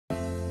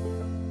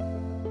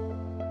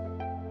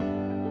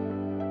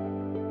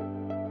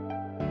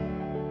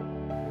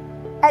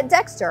At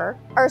Dexter,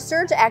 our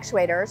surge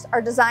actuators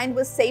are designed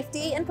with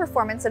safety and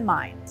performance in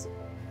mind.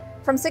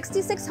 From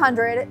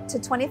 6,600 to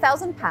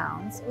 20,000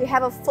 pounds, we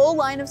have a full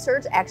line of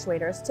surge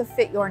actuators to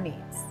fit your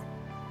needs.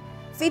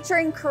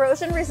 Featuring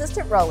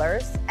corrosion-resistant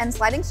rollers and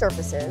sliding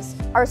surfaces,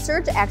 our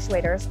surge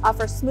actuators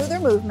offer smoother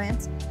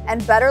movement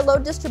and better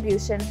load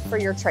distribution for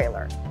your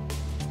trailer.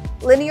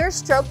 Linear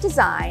stroke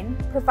design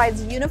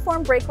provides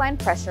uniform brake line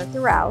pressure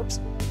throughout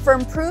for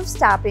improved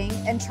stopping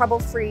and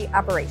trouble-free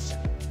operation.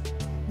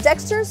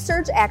 Dexter's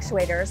surge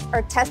actuators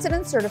are tested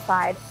and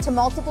certified to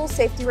multiple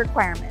safety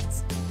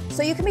requirements,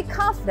 so you can be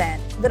confident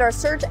that our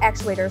surge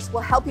actuators will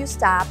help you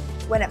stop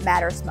when it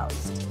matters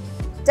most.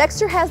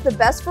 Dexter has the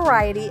best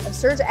variety of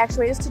surge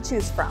actuators to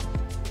choose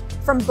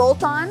from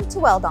bolt-on to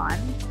weld-on,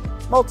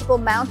 multiple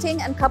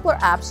mounting and coupler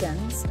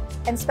options,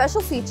 and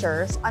special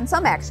features on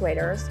some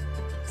actuators,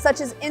 such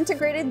as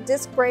integrated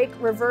disc brake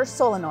reverse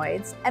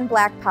solenoids and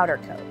black powder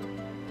coat.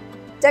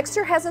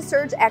 Dexter has a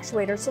surge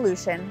actuator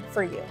solution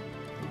for you.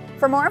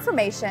 For more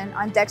information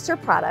on Dexter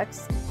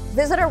products,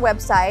 visit our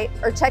website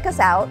or check us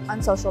out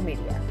on social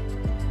media.